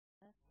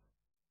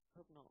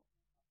hope not.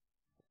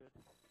 Good.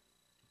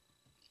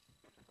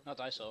 Not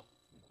that I saw.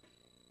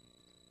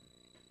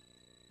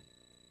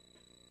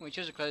 Well, you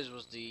chose to close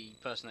was the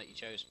person that you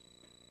chose.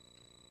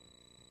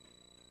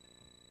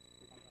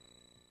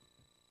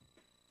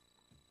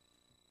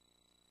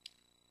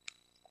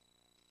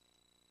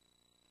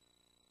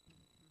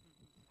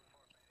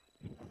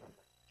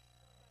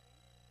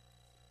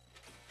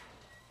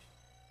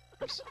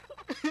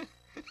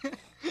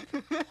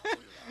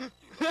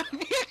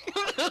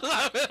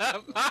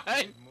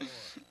 Mine.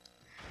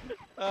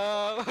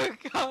 Oh my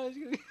god, it's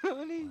gonna be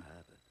funny. What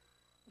happened?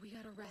 We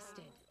got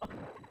arrested.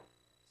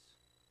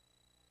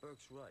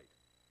 Burke's right.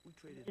 We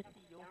traded.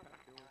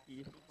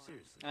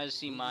 Seriously. I just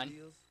see movie mine.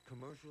 Deals,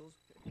 commercials.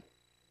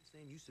 This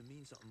name used to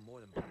mean something more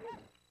than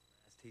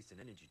last taste an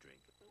energy drink.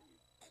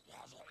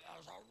 I'm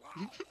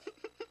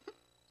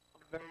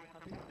very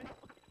happy.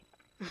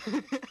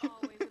 It's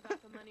always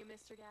about the money,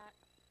 Mr. Gat,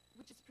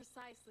 which is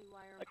precisely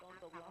why I our can't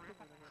stop laughing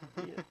when I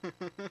see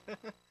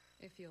it.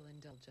 If you'll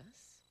indulge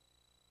us.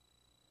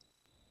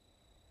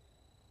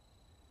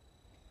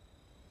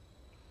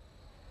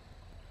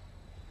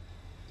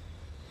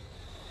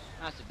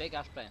 That's a big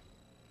ass plane.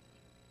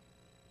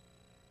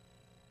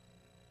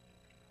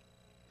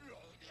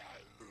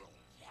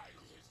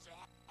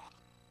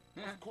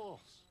 Of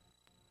course.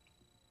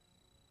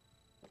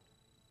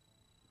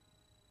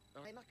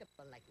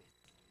 Remarkable likeness.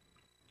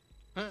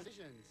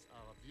 Decisions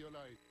are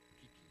Viola and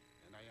Kiki,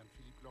 and I am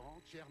Philippe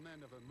Laurent,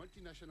 chairman of a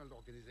multinational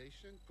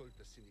organization called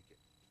the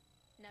Syndicate.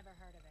 Never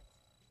heard of it.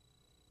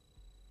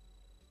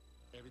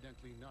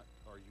 Evidently not,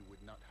 or you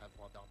would not have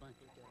robbed our bank.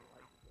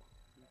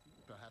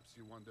 Perhaps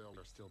you wonder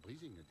you're still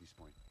breathing at this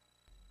point.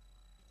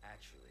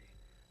 Actually,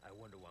 I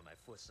wonder why my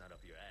foot's not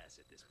up your ass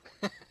at this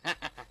point.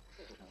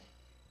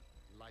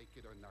 Like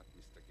it or not,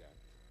 Mr. Gatt,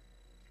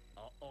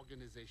 our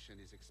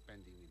organization is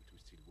expanding into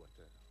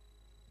Stillwater.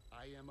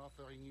 I am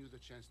offering you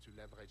the chance to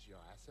leverage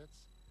your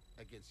assets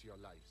against your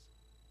lives.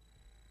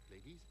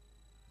 Ladies?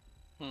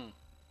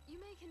 You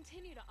may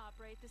continue to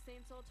operate the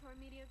Saint Soltor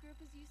Media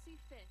Group as you see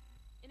fit,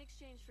 in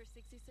exchange for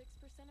 66%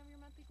 of your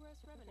monthly gross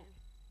revenue.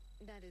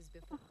 That is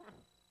before, of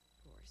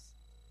course.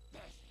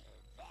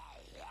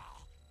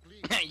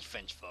 Please, You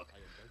French fuck.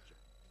 I indulge you.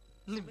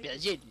 Bien,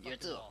 you're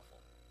Fucking too. awful.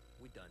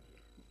 We done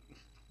here.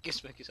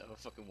 Guess make yourself a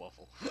fucking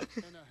waffle.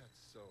 And I had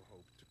so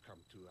hoped to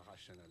come to a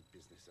rational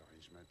business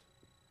arrangement.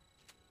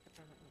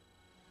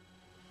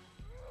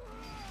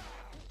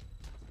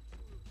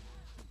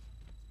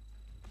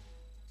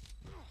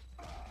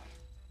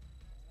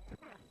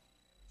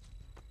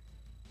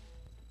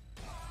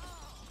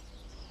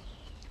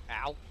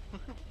 Ow.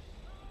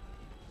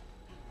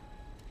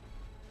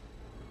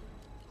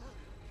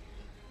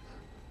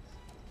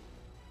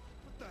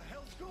 What the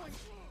hell's going?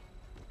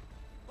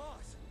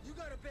 Boss, you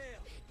gotta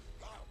bail.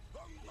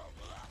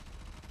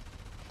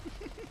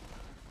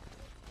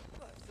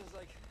 What? There's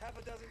like half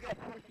a dozen guys.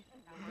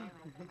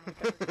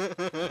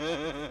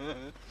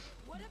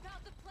 What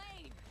about the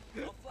plane?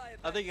 I'll fly it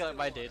I back think you to like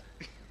mine Stillwater.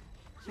 did.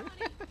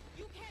 Johnny,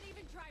 you can't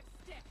even drive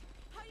stick.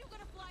 How you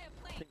gonna fly a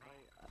plane?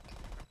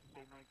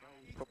 Say my guy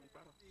is probably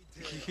better.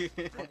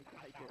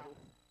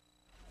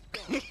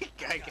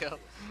 Guy girl.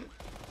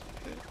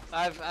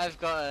 I've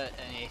got an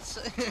ace,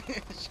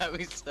 shall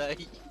we say?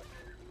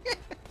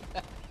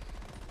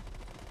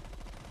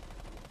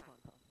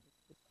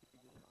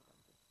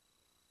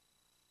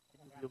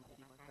 You'll see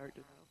my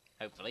character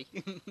now. Hopefully.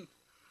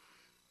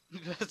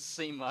 Let's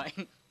see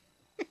mine.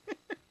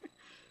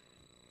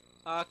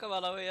 Ah, come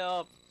on, hurry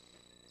up.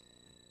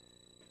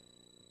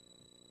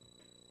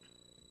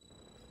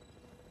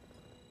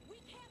 We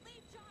can't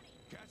leave Johnny.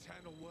 Cats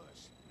handle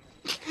worse.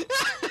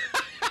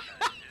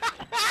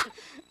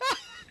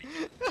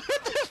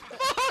 What the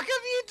fuck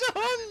have you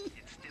done?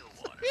 In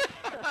Stillwater.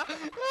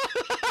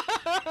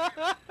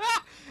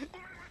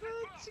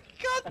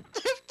 God, what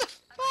the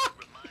fuck?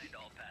 Remind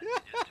all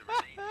passengers to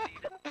remain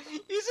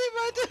seated. You see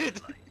what I did?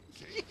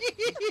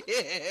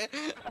 Yeah.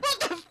 What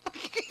the fuck?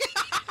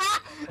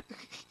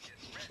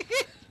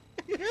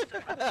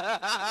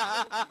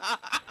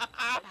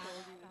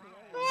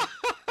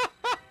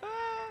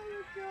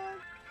 Oh god.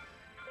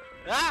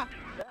 Ah!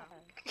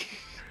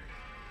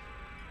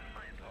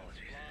 My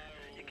apologies.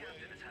 Your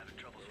captain is having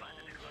troubles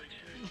finding the clutch.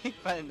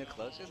 Finding the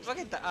clutch. It's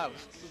fucking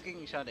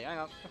fucking shiny. Hang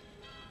on.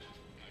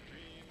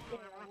 Go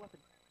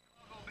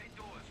bay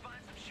doors,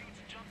 find some chutes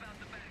and jump out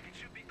the back. It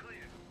should be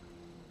clear.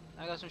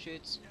 I got some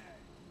shoots.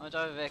 I'm gonna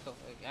drive a vehicle.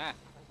 Ah.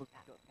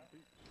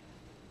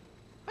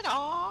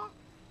 Ta-da!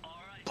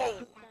 Alright.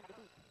 Boom!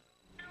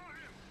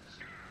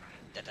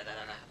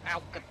 Da-da-da-da-da.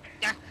 Ow!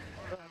 Ah.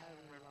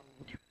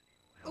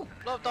 Ooh,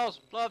 blow up dolls!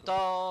 Blow up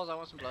dolls! I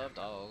want some blow up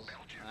dolls.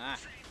 Ah.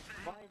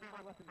 Why is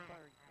my weapon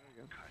firing?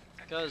 There we go.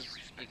 Because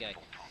you're gay.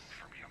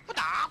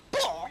 Ta-da!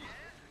 Boom!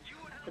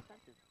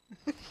 Defensive.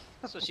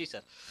 That's what she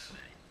said.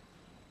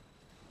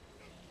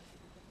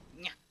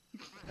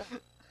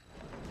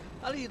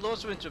 How do you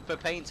launch him into a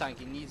propane tank?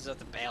 He needs to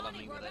bail on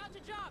Johnny, me we're with it. about to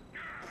jump.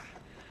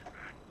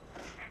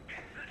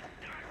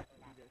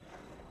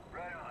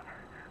 Right on.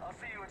 I'll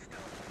see you in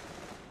Stillwater.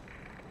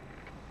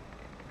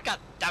 God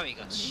damn Damn, he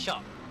got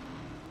shot.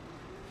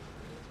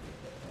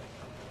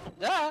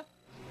 Ah!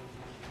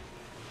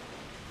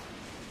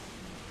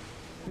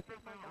 Because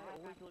my guy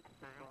always looks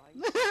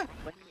surprised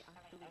when he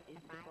actually is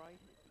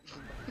surprised.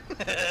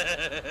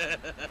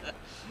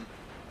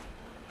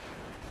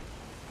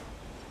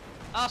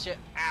 Oh shit!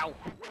 Ow!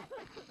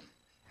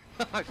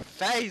 My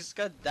face!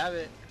 God damn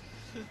it!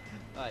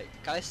 Right,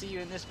 can I see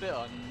you in this bit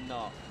or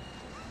not?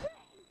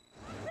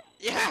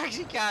 Yeah, I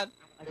actually can!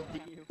 I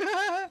see you.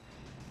 Ow!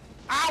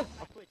 I'll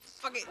switch.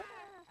 Fuck it!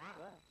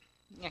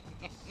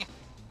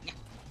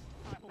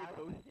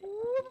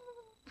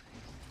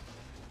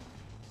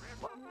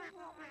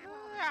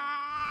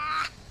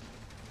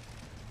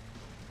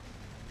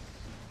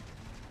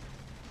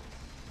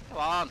 Come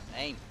on,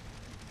 aim.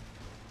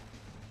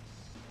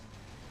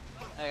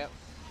 There we go.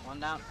 One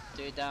down,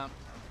 two down.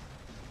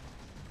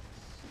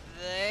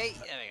 There we go.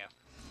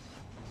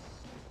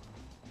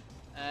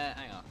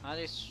 Hang on. How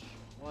do you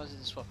what is it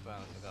to swap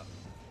around? I forgot.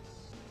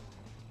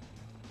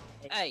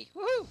 Hey!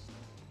 Woohoo!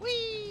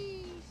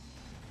 Whee!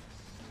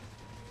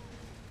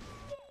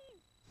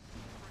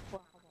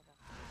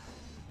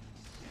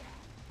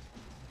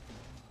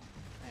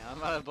 Hang on,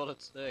 I'm out of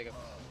bullets. There you go.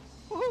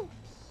 Woohoo!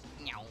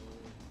 Meow.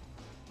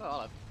 Oh,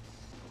 hello.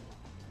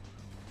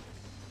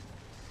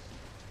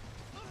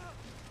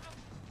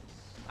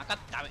 Ah, God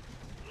damn it!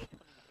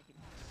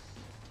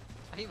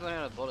 I keep running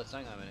out of bullets,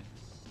 hang on a minute.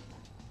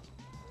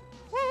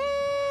 Woo!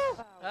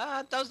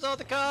 Ah, don't start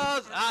the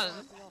cars!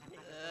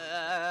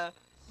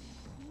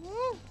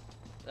 Woo!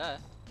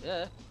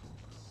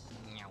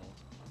 Meow.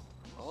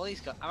 All these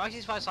cars. I'm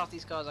actually surprised half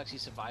these cars actually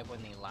survive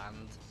when they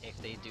land, if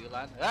they do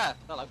land. Ah!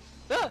 Hello.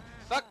 Ah!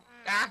 Fuck!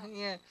 Ah!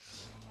 Yeah.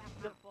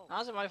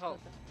 How's it my fault?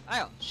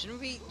 Hang on,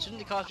 shouldn't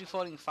the cars be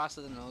falling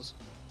faster than those?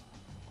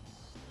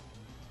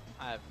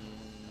 I have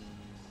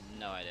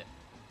no idea.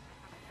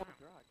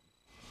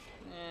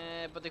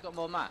 But they've got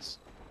more mass.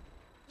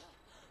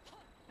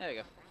 There we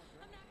go.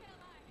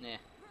 Yeah.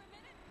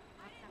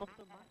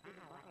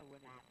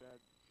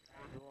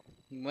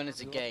 When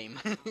it's a game.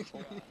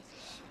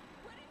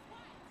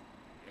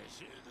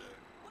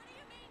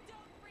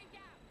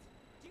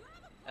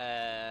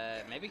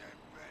 Maybe?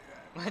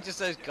 I just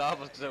says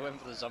garbage because I went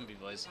for the zombie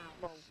voice.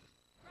 Come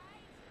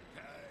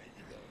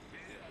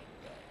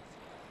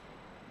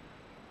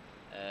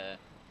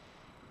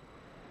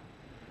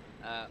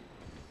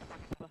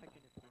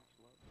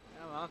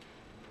on.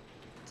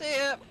 See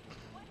ya!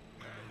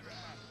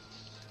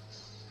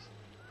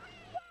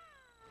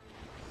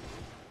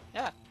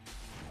 Yeah.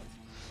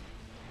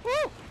 Woo!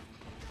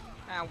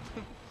 Ow.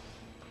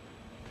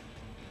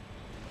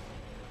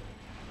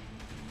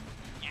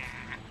 Yeah.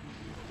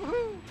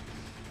 Woohoo!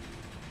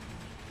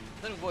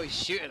 I don't know what he's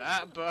shooting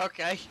at, but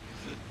okay.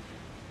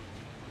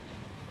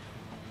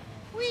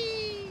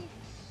 Whee!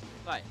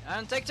 Right,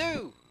 and take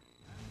two!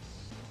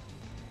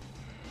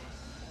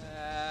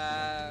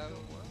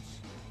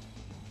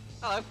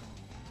 Hello.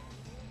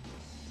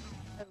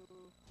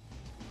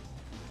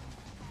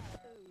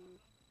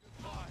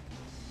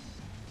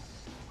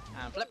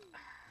 And flip.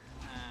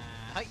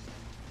 Hi.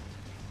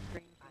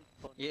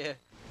 Yeah.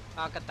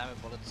 Oh, god damn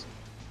it, bullets.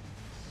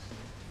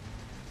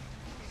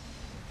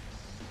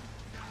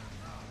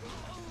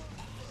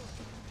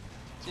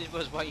 This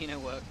was why you know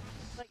work.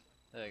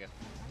 There we go.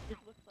 It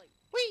looks like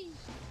Whee!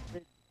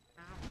 the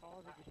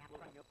cars are just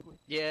blowing up with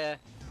Yeah.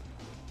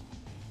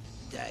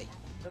 Day.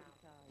 those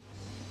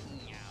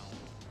guys.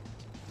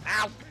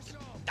 Ow!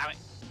 Damn it!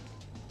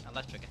 I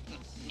left trigger. I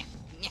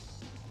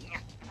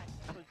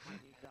was doing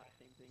the exact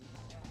same thing.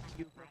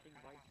 You pressing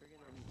right trigger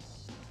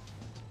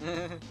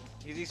then.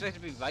 You'd expect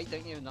to be right,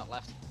 don't you? Not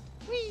left.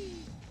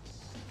 Whee!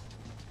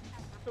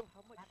 So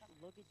how much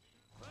luggage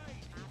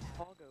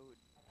cargo?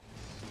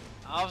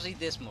 Obviously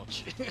this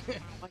much. My guy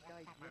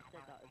just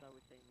said that as I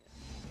was saying it.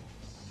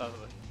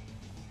 Probably.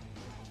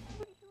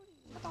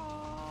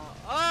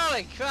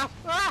 Holy crap!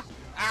 Ah!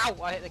 Ow!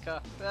 I hit the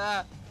car.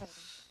 Ah!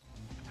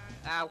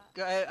 Ow!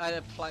 I had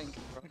a plank.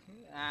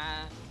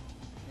 Ah!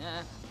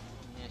 Yeah.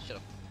 Yeah. Shut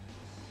up.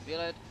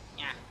 Reload.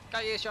 Yeah.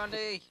 Got you,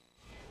 Shandy.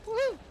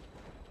 Woohoo!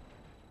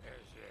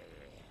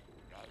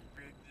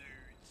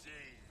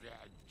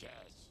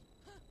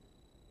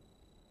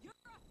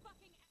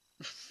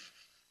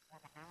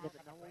 Yeah,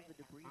 but now all the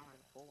debris is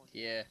gonna fall on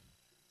you. Yeah.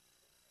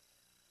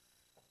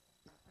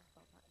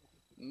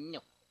 No.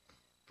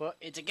 But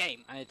it's a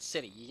game and it's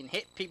silly. You can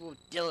hit people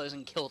with dildos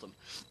and kill them.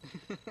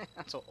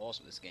 That's how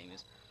awesome this game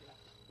is.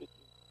 You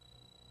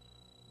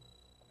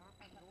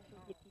can also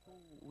hit people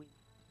with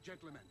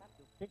Gentlemen,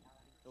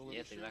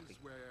 Yes, missions exactly.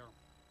 were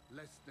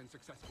less than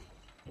successful.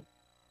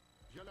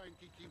 Viola and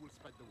Kiki will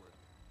spread the word.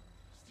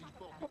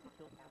 Steelport,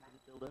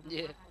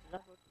 Yeah.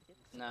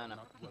 No, no.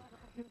 not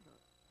welcome.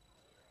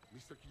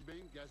 Mr.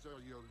 Kilbane, gather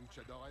your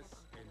luchadores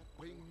and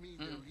bring me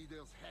the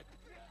leader's head.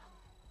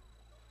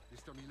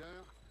 Mr.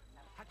 Miller,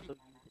 hack it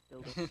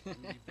and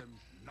leave them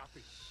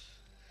nothing.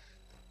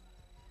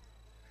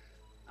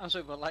 I'm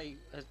sorry, but like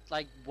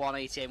one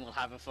ATM will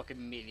have a fucking £1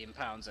 million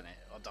in it,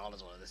 or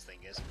dollars, whatever this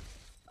thing is.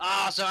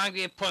 Ah, so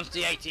angry and punch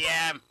the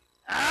ATM!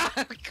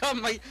 Ah, God,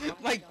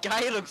 my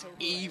guy looks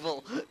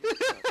evil.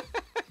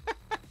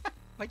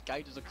 My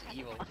guy just looks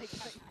evil. My guy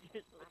just looks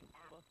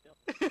fucked up.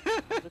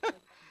 Looks like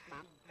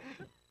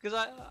Cause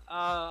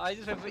I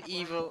just went for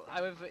evil.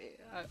 I went for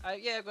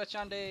yeah, I got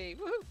Shandy.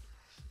 Woohoo!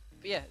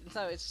 But yeah,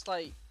 no, it's just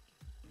like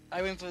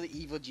I went for the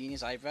evil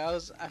genius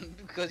eyebrows, and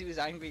because he was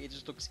angry, it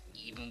just looks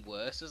even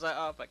worse. It's like,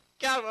 oh my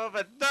God, what have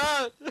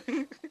I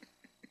done?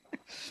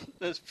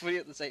 That's funny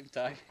at the same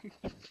time.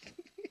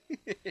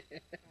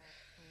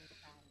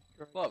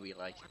 What are we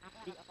like?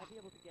 See, I'll be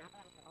able to see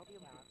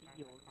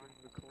yours during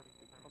the recording,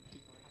 but you can't see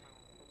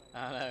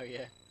mine. I know,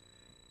 yeah.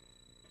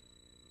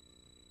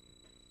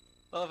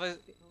 Well,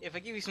 if I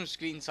give you some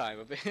screen time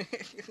a bit.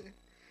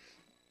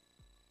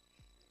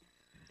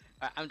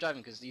 I'm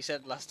driving because you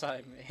said last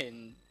time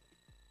in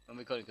when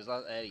we recording, because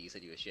earlier you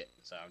said you were shit,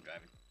 so I'm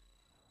driving.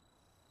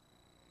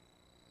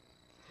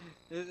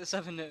 Let's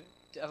have a no.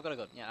 I've got a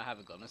gun. Yeah, I have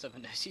a gun. Let's have a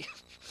nosy.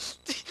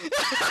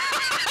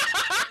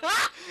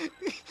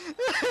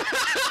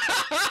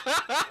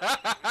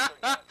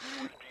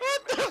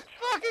 What the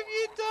fuck have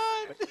you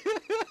done?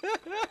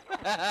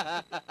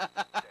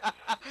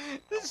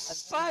 The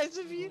size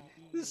of you,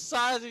 the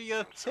size of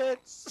your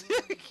tits,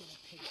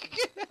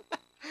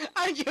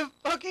 and your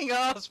fucking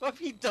ass. What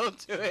have you done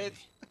to it?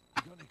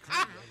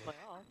 My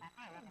arm.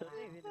 Don't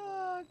even.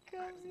 Oh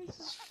God, it's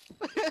just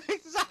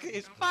exactly.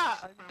 It's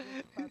fat.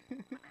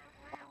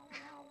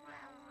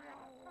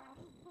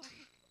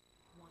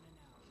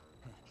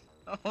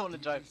 I want to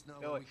drive.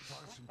 Go away.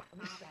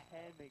 The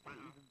hair makes it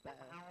even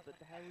better, but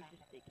the hair was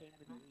just, it came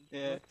with the age.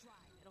 Yeah.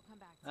 It'll come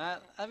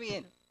back. Let me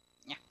in.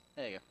 Yeah,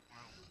 there you go.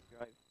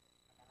 Drive.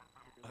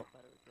 You'll do a lot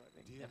better at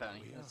driving.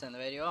 Apparently, let's turn the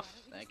radio off.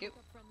 Thank you.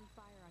 Friendly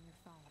fire on your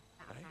phone.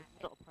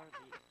 Not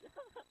apparently.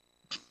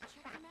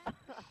 Check the map.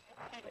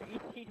 You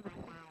see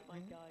my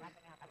guy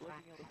looking out the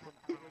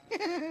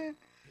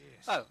front.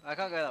 Oh, I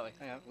can't go that way.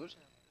 Hang on. Whoops.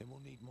 Then we'll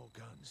need more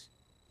guns.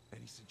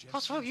 Any suggestions?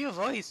 What's wrong with your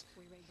voice?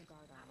 We raise the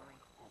guard armory.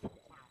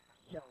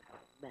 So,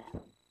 meth.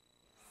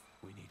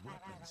 We need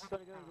weapons.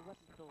 Gotta go to the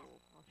weapon store.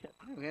 I'll check.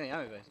 Okay,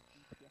 yeah, guys.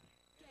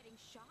 Getting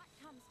shot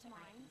comes to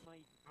mind. My,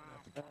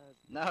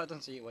 No, I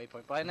don't see a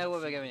waypoint, but I know where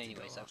we're going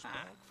anyway, so. Last bag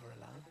for a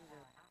lamp.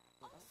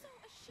 Also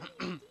a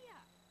shitty idea.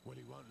 Well,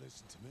 he won't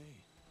listen to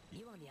me.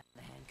 You, on the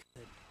other hand,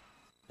 could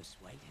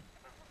persuade him.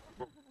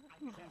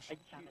 I shoot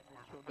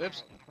this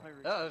Oops.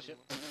 Oh shit.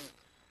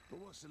 But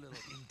what's a little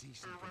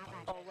indecent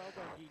proposal? Oh, well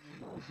done,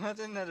 genius. I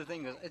didn't know the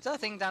thing was. It's that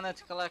thing down there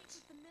to collect.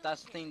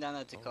 That's the thing down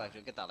there to collect.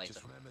 We'll get that later.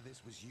 Just remember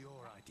this was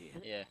your idea.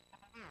 Yeah.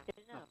 Get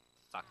it now.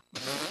 Fuck.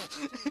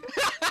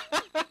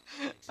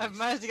 I've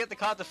managed to get the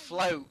car to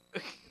float.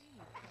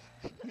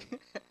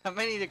 I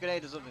may need a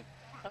grenade or something.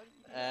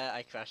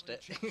 I crashed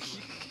it. Keep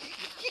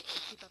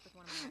up with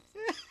one of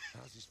my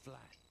How's his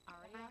flat?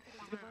 Already off Did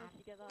you manage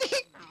to get that?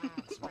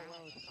 Oh,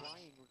 well, it's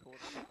flying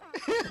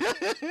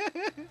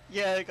recording.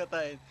 Yeah, I got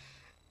that in.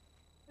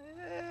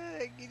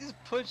 Can you just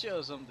punch it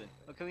or something?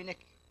 Or can we nick?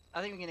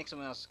 I think we can nick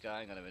someone else's car.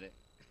 Hang on a minute.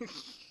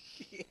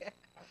 Yeah.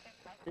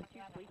 There's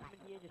two policemen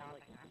here just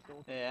like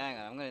stalking. Yeah, hang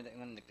on. I'm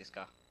gonna nick this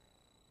car.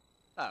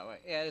 Oh wait,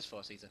 yeah, it is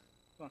 4-seater.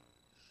 Come on.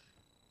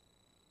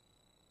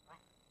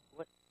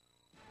 What?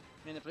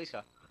 I'm in the police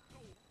car.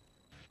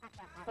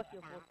 Fuck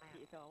your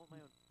 4-seater car, I want my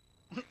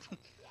own.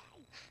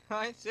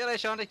 Alright, see you later,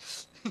 Shandy.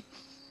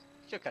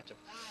 She'll catch up.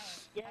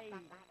 Yay!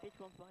 Bitch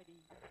wants my D.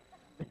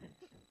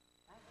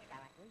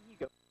 Where you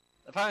go?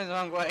 Apparently the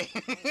wrong way. I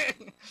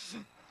win so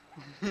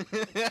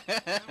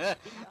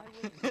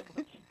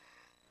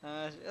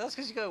much. That's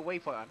because you got a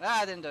waypoint on.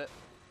 Ah, I didn't do it.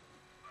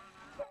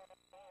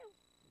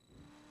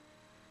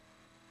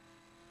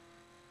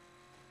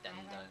 Dun,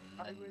 dun,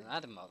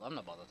 dun. I'm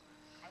not bothered.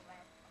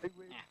 I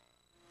win. Yeah.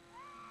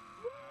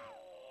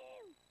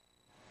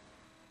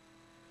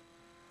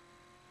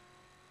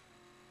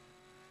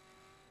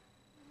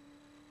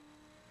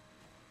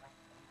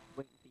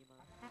 Wait and see, man.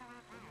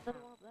 There's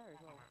another one up there as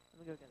well. Let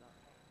me go get that.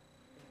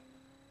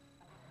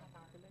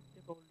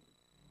 Collectible.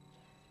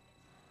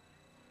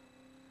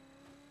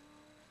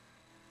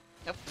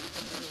 Yep.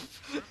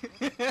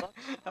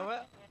 I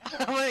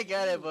went to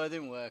get it, but it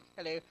didn't work.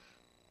 Hello.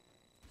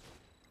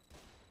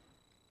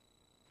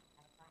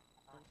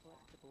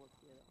 Uncollectible up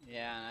here.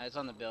 Yeah, no, it's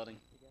on the building.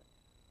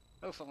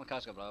 Oh fuck, my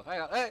car's gonna blow up.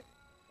 Hang on. Hey!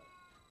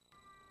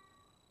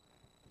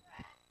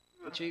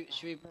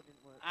 Should we... That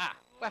didn't work. Ah!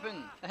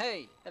 Weapon!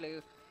 Hey!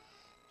 Hello.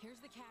 Here's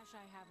the cash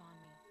I have on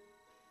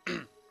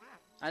me.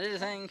 I did a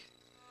thing.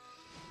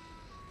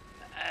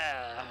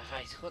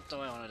 Right, what do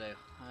I want to do?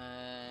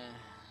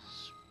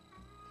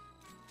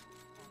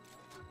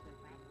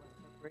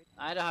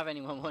 I don't have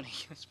any more money.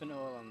 I spent it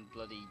all on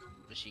bloody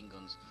machine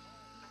guns.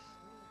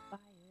 Fire.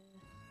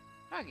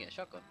 I can get a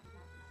shotgun.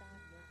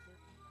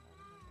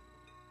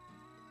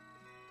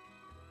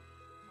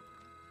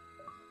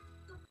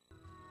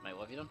 Mate,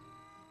 what have you done?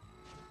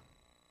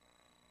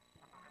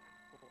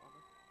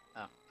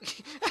 Oh.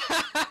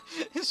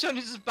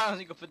 Sonny's just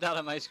bouncing up and down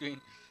on my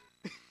screen.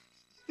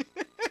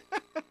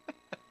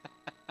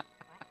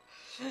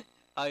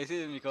 Oh, you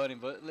see them recording,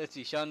 but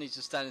literally, Shawnee's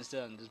just standing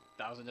still and just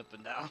bouncing up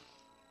and down.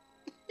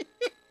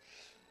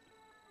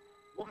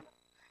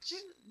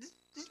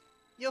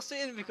 You're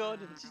seeing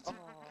recording. Oh, I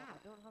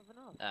don't have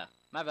enough. Ah,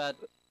 my bad.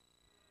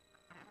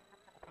 I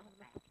don't have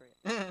enough to trade.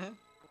 I've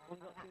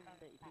only got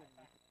 232 in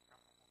me.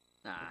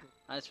 Nah,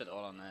 I just put it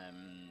all on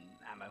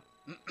ammo.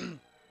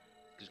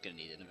 Just gonna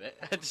need it in a bit.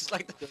 I just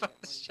like the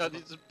fact that Sean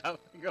is just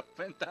bouncing up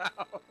and down.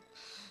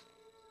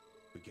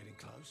 We're getting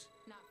close.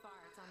 Not far,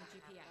 it's on the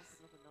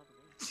GPS. Nothing on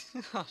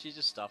me. Oh, she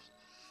just stopped.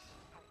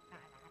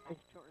 It's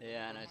shorter than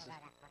Yeah, I me. know. It's just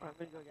Alright, I'm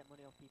gonna go get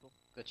money off people.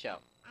 good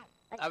shout.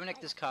 I'm gonna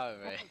nick this car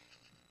over here.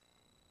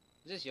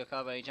 Is this your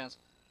car by any chance?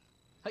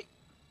 Hey.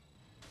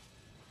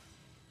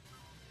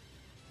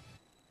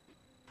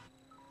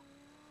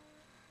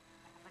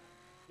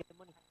 Get the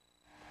money.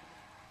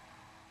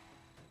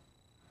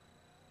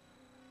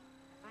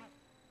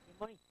 Get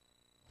money.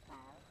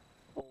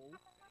 Oh.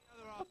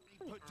 Another arm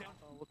being put down.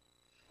 Oh,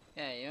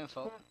 Yeah, your own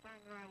fault.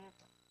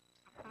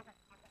 I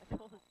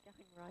called this gang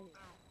riot.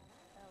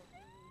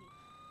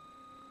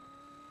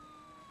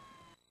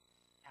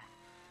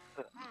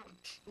 Help me.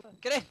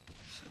 Get in!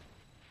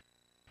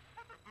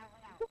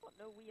 You got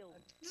no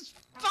wheels. Just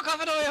fuck off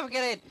and don't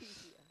get in!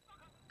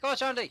 Come on,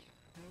 Shandy!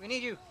 We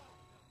need you!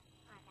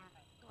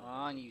 Come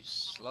on, you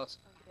slut.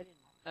 Get in.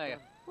 There you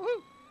go.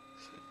 Woohoo!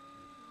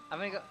 I've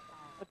only got.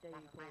 What day you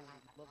call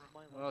love my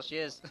life? Well, she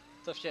is.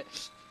 Tough shit.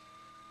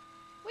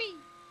 Whee!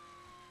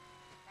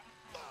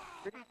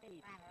 Grenade.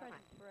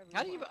 Presents for everyone.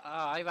 How do you. Oh,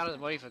 I ran out of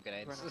money for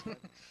grenades.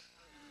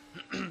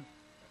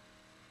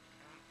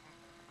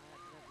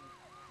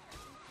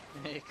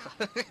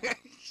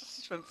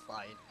 Just went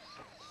flying.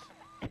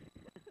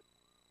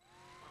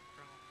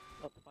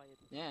 Shots fired.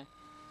 Yeah.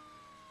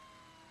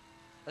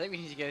 I think we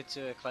need to go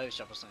to a clothes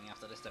shop or something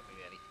after this, don't we,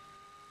 really?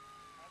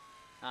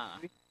 I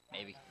don't know.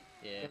 Maybe.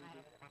 Yeah. Yeah, we do.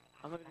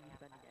 I'm not gonna be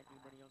spending any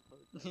money on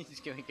clothes. You're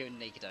just going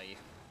naked, are you?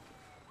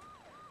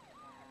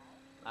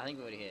 I think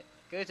we're already here.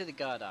 Go to the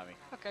guard army.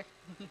 Okay.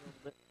 Alright,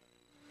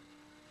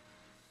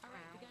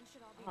 the gun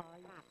should all be. Hi.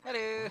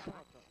 Hello.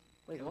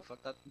 Wait, Oh, what?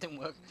 fuck, that didn't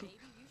work. Maybe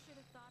you should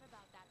have thought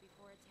about that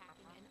before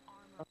attacking an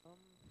armor.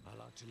 I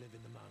like to live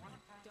in the moment.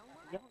 Don't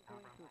worry. You haven't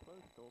going to a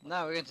clothes store.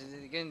 No, we're going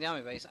to go in the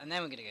army base, and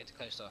then we're going to go to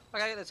close store.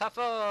 Okay, let's have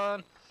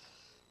fun.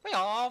 We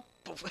are.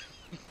 Poof.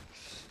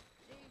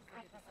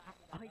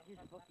 I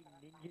just fucking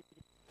ninja.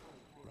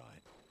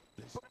 Right.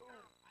 Listen.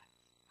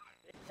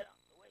 Get out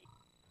the way.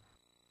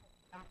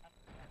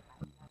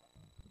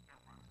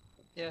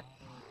 Yeah.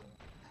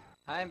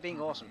 I am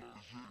being awesome.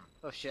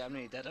 Oh shit, I'm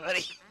nearly dead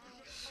already.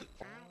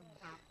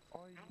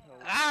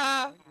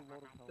 Ah!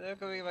 They're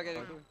coming back in.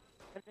 Gonna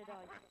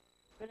die.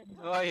 Gonna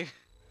die. Who are you?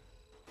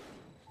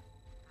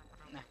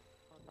 Nah.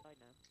 On side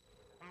now.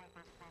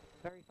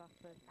 Very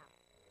fast person.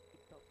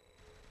 Keep up.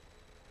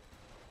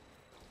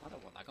 I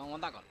don't want that gun, I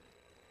want that gun.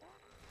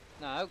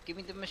 No, give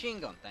me the machine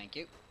gun, thank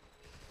you.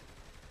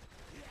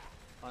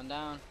 One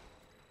down.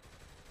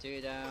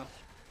 Two down.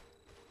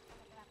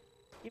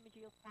 Give me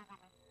shield.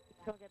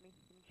 Come get me.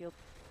 Give me shield.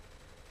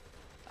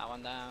 That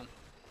one down.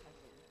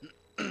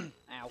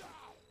 Ow.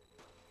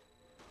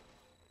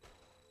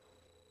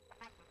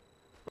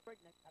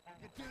 Breakneck.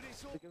 You do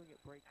this all. We're going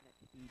at breakneck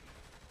speed.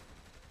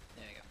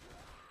 There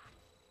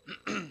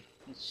we go.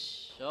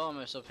 It's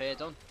almost up here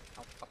done.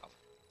 Oh, fuck off.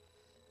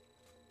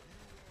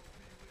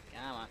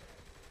 Come on.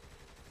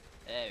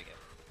 There we go.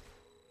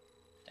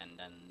 Dun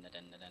dun dun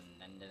dun dun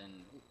dun dun dun.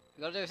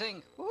 We gotta do a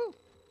thing. Woohoo!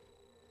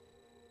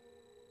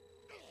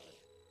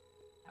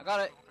 I got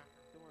it.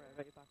 Don't worry, I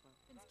got your back, man.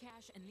 It's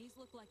cash, and these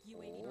look like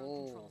UAV ground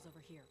Oh. controls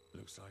over here.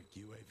 Looks like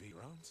UAV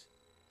runs.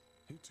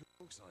 Who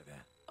talks like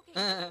that? Okay,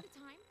 take the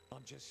time.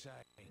 I'm just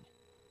saying.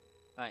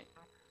 Right.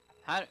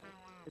 How? Have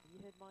you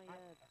heard my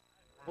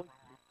voice?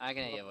 I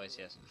can hear your voice,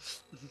 yes.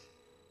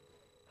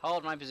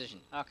 Hold my position.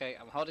 Okay,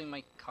 I'm holding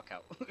my cock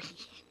out. I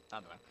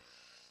don't know.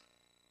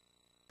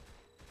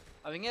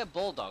 I can get a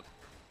bulldog.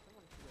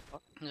 Someone shoot a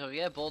fuck. So if we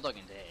get a bulldog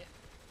into here,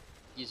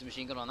 use the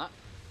machine gun on that.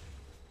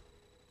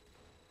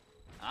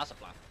 Ah, that's a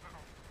plan.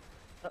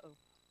 Uh-oh.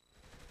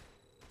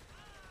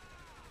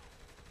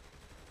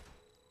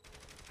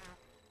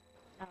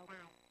 Ow.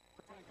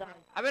 Someone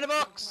died. I'm in a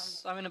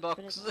box! I'm in a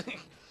box.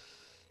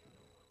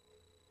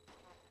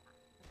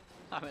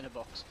 I'm in a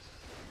box.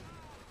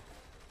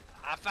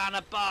 I found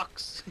a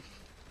box!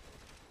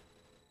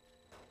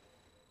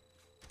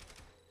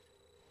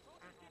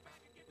 Apparently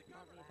abandoned. We were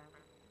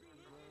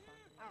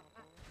abandoning our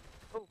forest.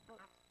 Oh,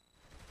 fuck.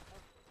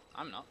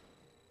 I'm not.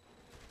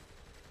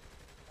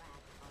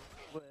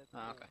 We're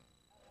Oh, okay.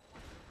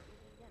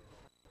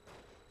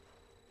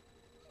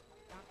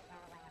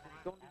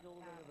 Gondy's all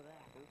the way over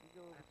there, so if we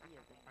go over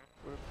here, then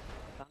we're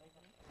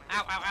abandoning it.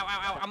 Ow, ow, ow, ow,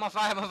 ow! I'm on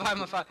fire, I'm on fire,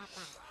 I'm on fire!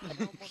 And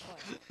no more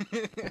fire.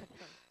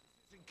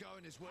 Isn't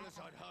going as well as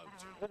I'd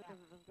hoped. I've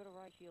got a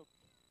right shield.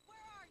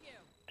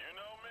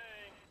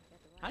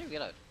 How do you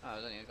get out? Oh, I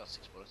only got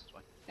 6 bullets, that's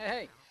fine. Hey,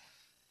 hey!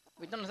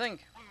 We've done a thing!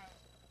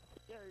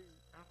 Yay!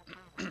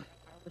 I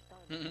almost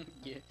died.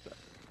 Yeah.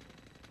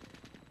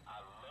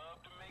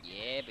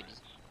 Yeah, bitches.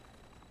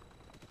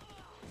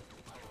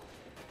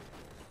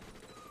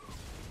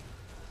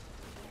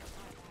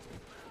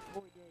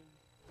 Oh,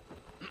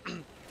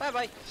 yay. Bye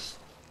bye!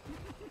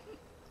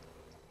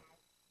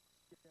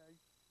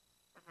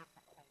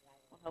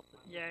 help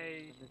them.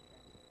 Yay.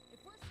 If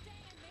we're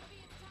staying,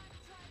 maybe it's time to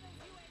try those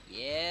UAV.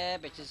 Yeah,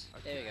 bitches.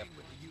 There we go. Again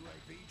with the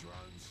UAV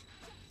drones.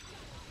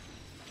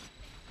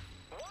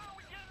 Why are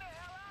we getting the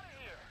hell out of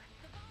here?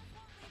 The boss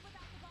won't leave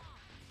without the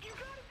bomb. You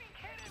gotta be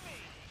kidding me!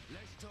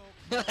 Let's talk.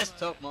 Let's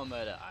talk more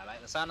murder. I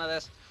like the sound of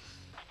this.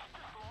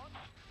 That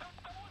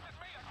wasn't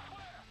me, I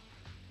swear!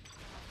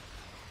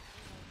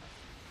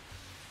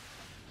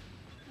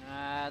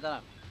 I don't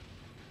know.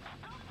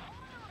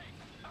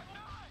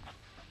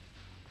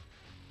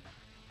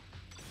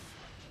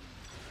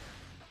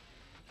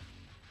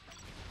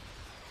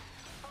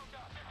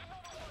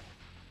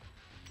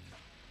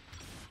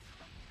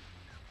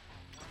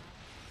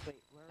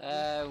 Wait,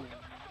 where are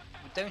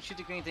Don't shoot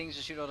the green things,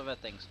 just shoot all the red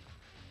things.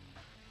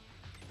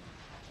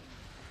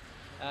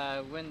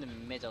 We're in the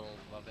middle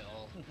of it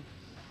all.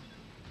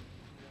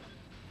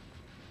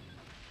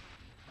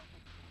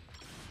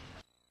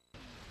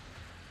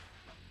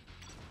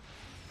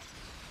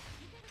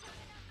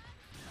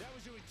 That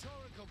was a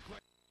rhetorical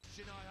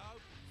question, I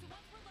hope. So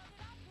once we're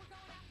loaded up, we're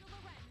going after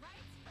Loren,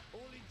 right?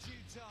 All in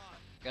due time.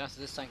 Going after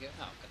this tank.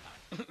 Oh,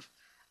 good.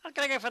 I'm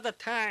gonna go for the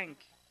tank.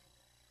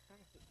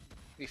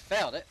 We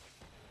failed it.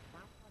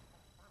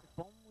 the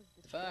bomb was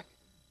Fuck.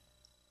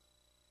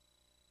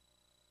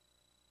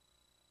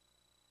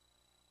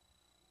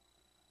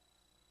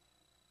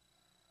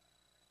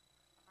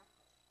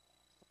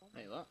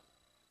 Wait, what?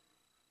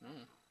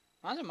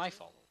 Why is it my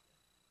fault?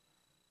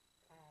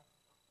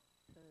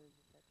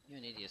 You're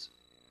an idiot.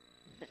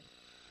 If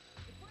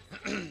we're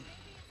staying, maybe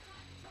it's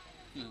time to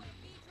try those Hmm.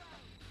 UAV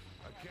drones.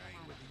 Again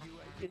with the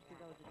UAV. Just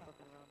because I was just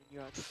fucking around and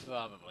you're actually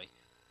Probably.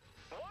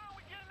 Why are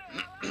we getting the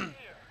hell out of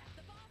here?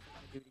 The boss won't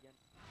gonna do it again.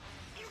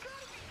 You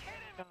gotta be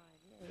kidding me!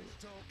 Fine, yay. Let's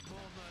talk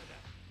more murder.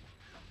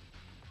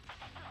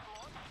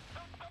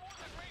 That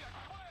wasn't me, I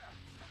swear!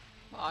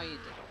 What are you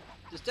doing?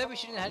 Just don't be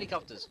shooting the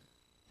helicopters.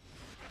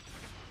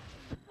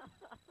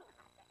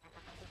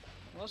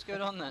 What's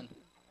going on then?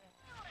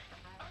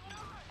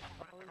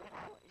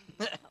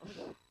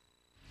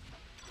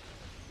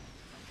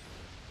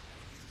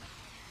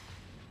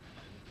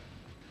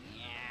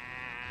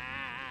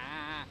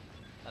 Yeah.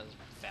 That was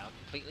failed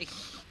completely.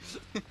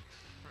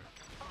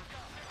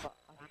 But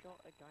I shot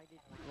a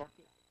guided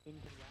rocket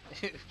into the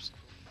atmosphere. Oops.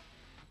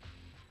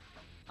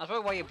 That's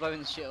probably why you're blowing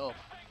the shit up.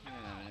 Hang on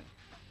a minute.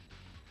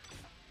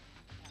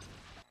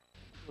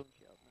 Blown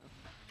shit up now.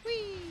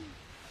 Whee!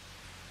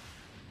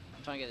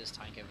 I'm trying to get this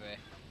tank over here.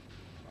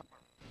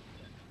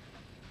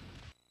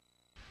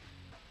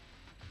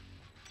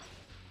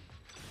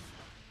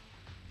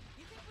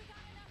 You think we got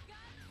enough guns?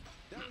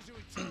 That was a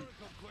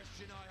rhetorical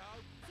question, I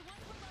hope. So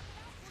once we're loaded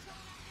up, we're going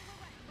after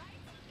Loren,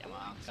 right? Come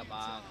on, come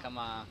on, come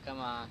on, come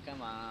on,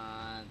 come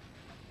on.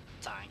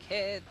 Tank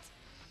hit!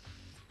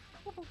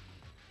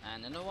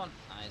 And another one.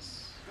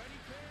 Nice. Ready,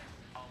 Pierce?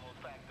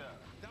 Almost backed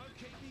up. Don't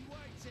keep me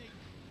waiting.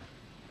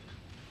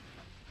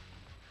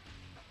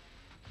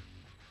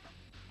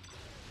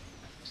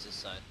 What's this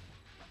side?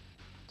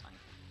 Tank.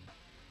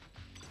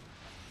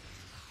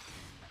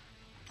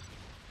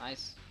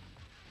 Nice.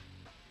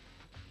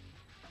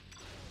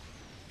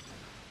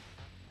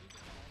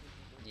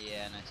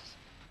 Yeah, nice.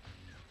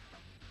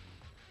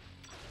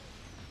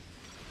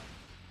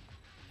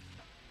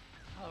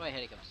 How do I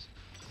helicopters?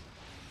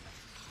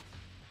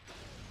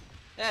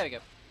 There we go.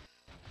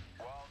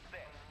 We're all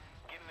set.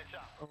 Get in the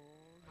chopper. Oh,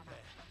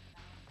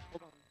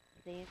 hold on.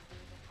 Stand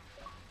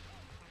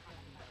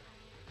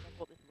That's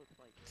what this looks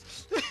like.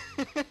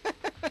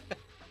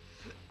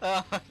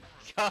 Oh my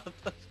god,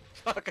 what the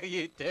fuck are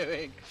you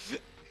doing?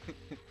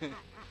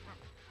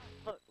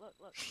 Look, look,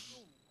 look.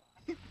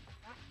 Boom.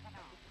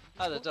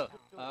 Oh, the Watch door.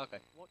 Oh, okay.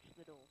 Watch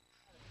the door.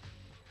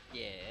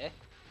 Yeah.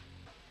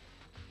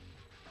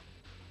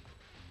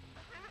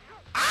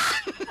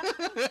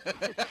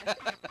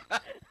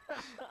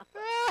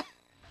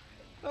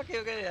 Okay,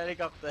 we'll get a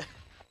helicopter.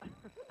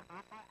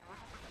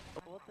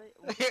 What they,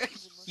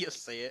 You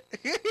see it.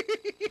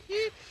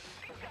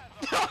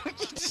 Oh,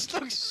 you just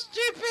look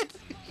stupid.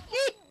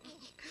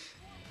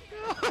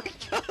 Oh my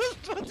god,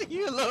 what do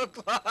you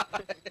look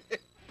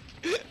like?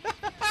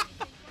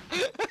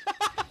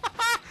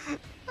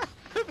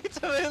 Every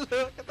time I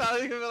look at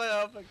that, you're like,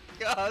 oh my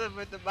god, I'm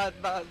with the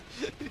madman.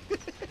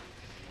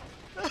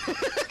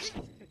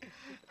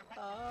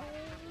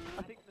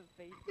 I think the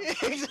face.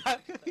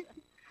 Exactly.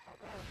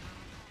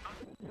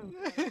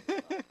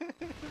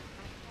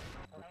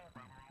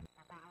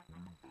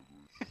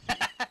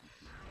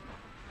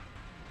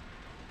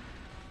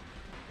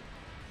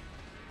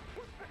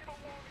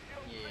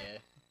 Yeah.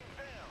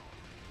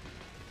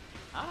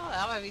 Ah,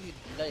 how have you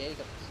bloody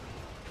helicopters?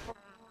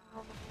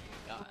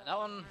 Got that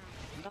one.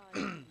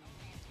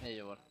 There's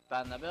your one.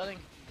 Ban that building.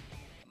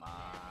 Come on,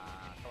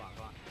 come on,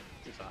 come on.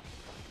 Too far.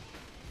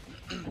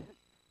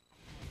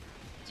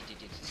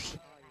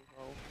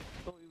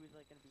 Thought he was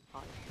like gonna be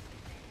high.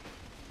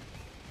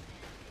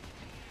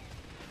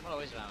 What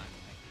always about it?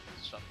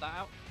 Swap that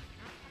out.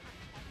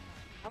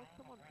 How's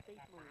someone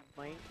Space Marine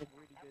playing is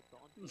really good, but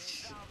on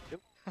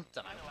nope.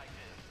 Don't know.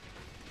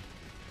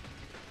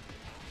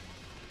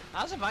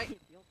 How's it, mate?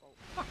 It's your fault.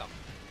 Fuck off.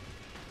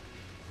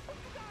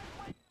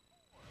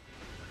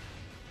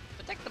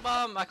 Take the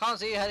bomb! I can't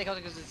see the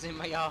helicopter because it's in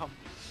my arm.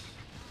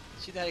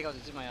 See the helicopter,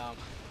 it's in my arm.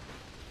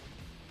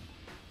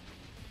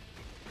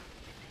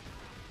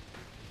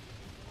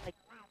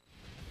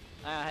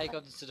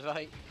 Helicopters to the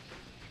right.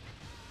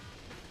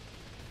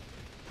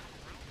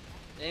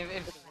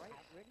 If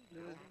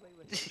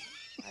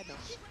I know.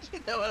 you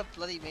know what I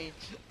bloody mean.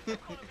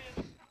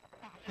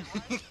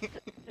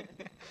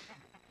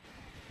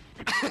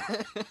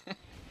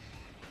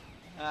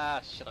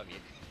 Ah, shut up, you.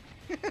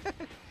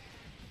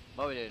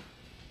 What are we doing?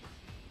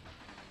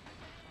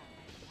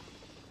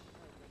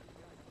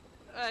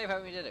 I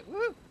hope we did it.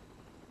 Woo!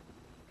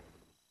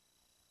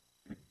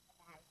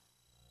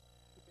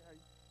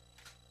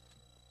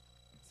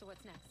 So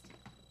what's next?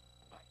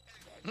 What?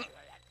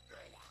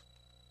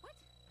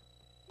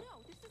 No,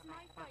 this is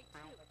my fight too.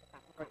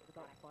 Right, it's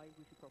about 5,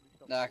 we should probably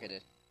stop. Nah, I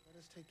did. Let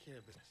us take care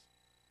of business.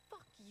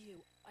 Fuck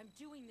you. I'm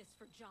doing this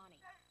for Johnny.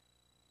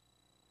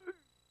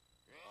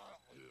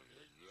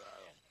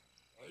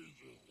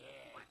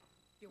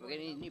 You're We're worried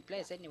gonna need a about new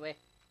place anyway.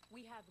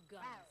 We have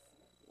guns.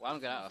 Well, I'm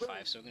going out of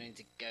 5, so I'm gonna need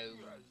to go.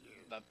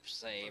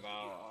 Say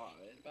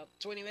about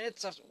 20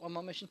 minutes after one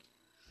more mission,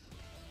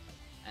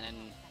 and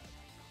then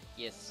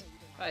yes.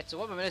 Right, so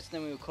 1 more minute, and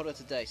then we will call it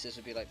a day. So this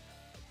would be like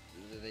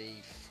the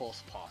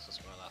 4th part or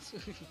something like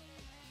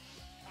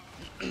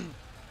that.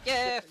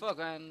 Yeah, 4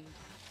 grand.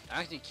 I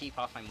actually keep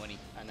half my money,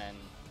 and then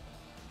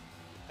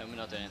when we're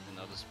not doing anything,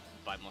 I'll just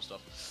buy more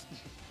stuff.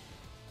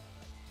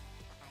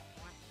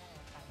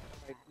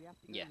 Right, we have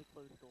to go Yeah. to the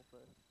closed door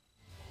first.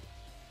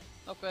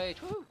 Upgrade,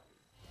 woo!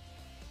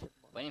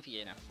 Waiting for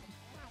you now.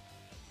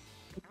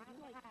 Could you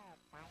do, like, I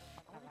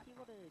wanna see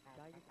what a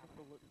guided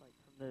missile looks like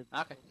from the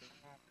Okay.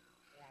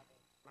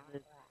 from the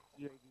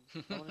UAV.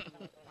 I wanna see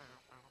that.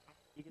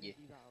 You're gonna Yeah.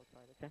 do that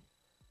outside, okay?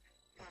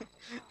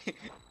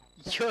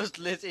 Yours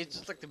lit, it's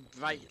just like the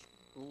bright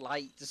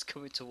light just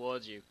coming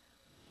towards you.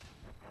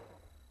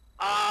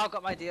 Oh, I've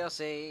got my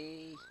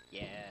DLC!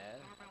 Yeah.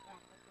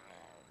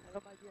 I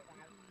got my idea.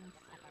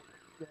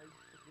 Guys,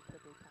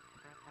 invincible tank.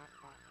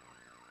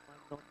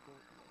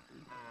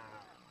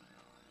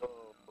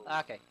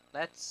 Okay,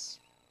 let's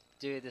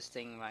do this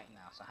thing right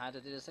now. So how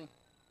to do this thing?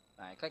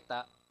 Right, click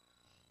that.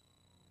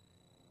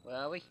 Where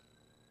are we?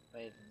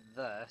 We're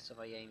there, so if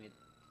I aim it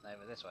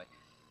over this way.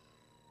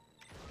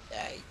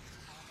 Yay!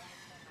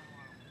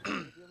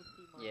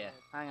 Yeah,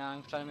 hang on,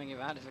 I'm trying to make it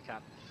round if I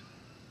can.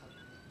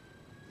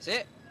 See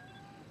it?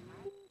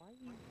 Why are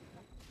you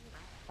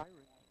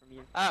sirens from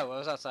you? Oh, I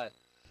was outside.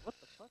 What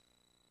the fuck?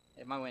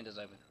 Yeah, my window's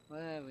open.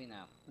 Where are we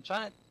now? I'm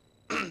trying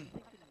to...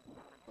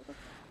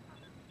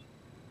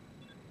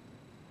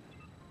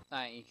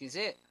 Alright, you can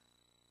see it?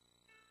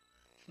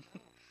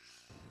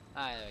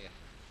 Alright, there we go.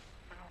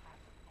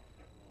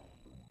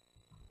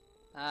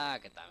 Ah,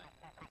 god damn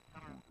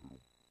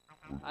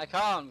it. I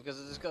can't because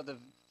I just got the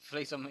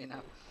fleece on me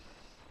now.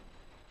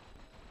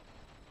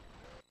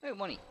 Oh,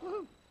 money.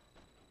 Woohoo!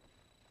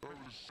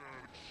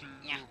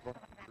 Yeah.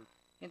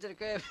 Into the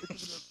crib.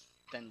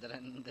 Dun dun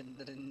dun dun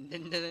dun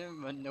dun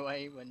dun, run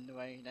away, dun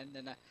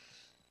dun dun.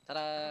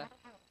 Ta-da!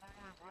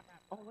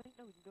 Oh wait,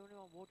 no, we can go into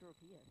our wardrobe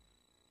here.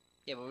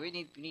 Yeah, but we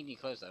need new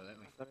clothes though, don't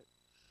we? Got it.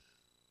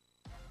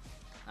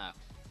 Oh,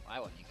 I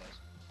want new clothes.